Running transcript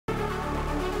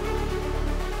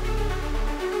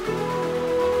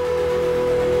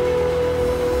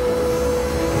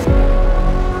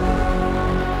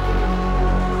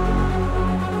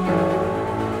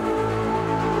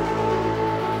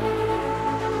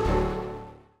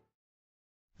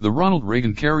The Ronald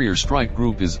Reagan Carrier Strike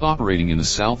Group is operating in the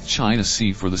South China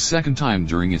Sea for the second time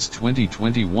during its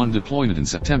 2021 deployment in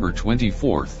September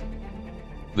 24.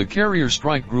 The Carrier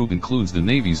Strike Group includes the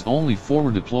Navy's only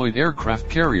forward deployed aircraft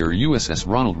carrier USS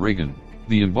Ronald Reagan,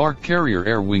 the embarked carrier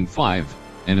Air Wing 5,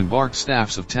 and embarked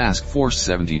staffs of Task Force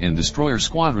 70 and Destroyer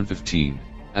Squadron 15,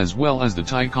 as well as the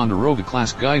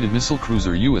Ticonderoga-class guided missile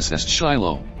cruiser USS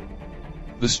Shiloh.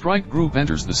 The strike group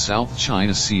enters the South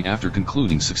China Sea after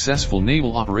concluding successful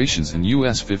naval operations in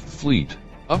U.S. Fifth Fleet,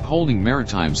 upholding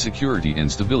maritime security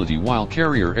and stability, while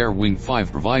carrier Air Wing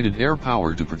 5 provided air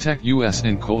power to protect U.S.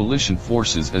 and coalition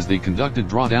forces as they conducted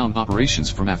drawdown operations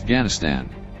from Afghanistan.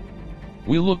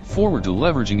 We look forward to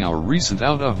leveraging our recent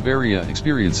out-of-area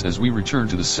experience as we return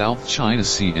to the South China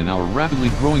Sea and our rapidly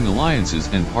growing alliances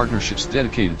and partnerships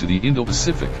dedicated to the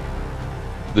Indo-Pacific.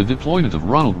 The deployment of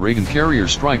Ronald Reagan Carrier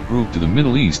Strike Group to the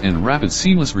Middle East and rapid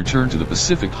seamless return to the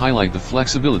Pacific highlight the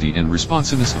flexibility and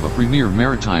responsiveness of a premier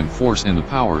maritime force and the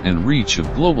power and reach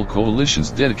of global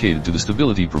coalitions dedicated to the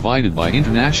stability provided by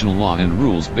international law and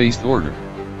rules-based order.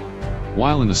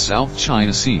 While in the South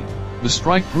China Sea, the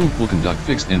strike group will conduct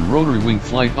fixed and rotary-wing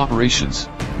flight operations,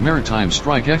 maritime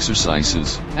strike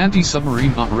exercises,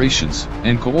 anti-submarine operations,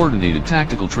 and coordinated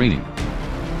tactical training.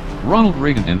 Ronald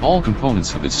Reagan and all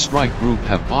components of its strike group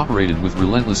have operated with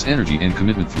relentless energy and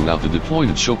commitment throughout the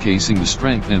deployment, showcasing the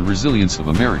strength and resilience of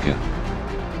America.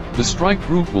 The strike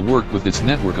group will work with its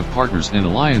network of partners and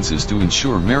alliances to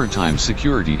ensure maritime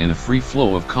security and a free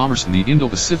flow of commerce in the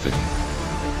Indo-Pacific.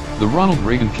 The Ronald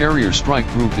Reagan Carrier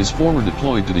Strike Group is forward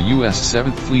deployed to the U.S.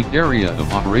 7th Fleet area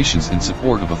of operations in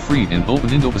support of a free and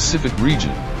open Indo-Pacific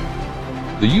region.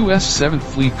 The U.S. 7th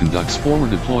Fleet conducts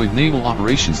forward-deployed naval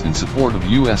operations in support of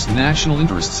U.S. national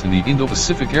interests in the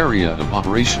Indo-Pacific area of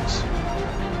operations.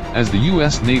 As the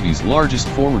U.S. Navy's largest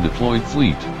forward-deployed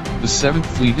fleet, the 7th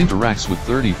Fleet interacts with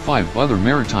 35 other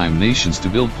maritime nations to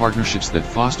build partnerships that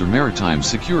foster maritime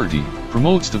security,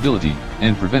 promote stability,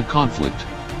 and prevent conflict.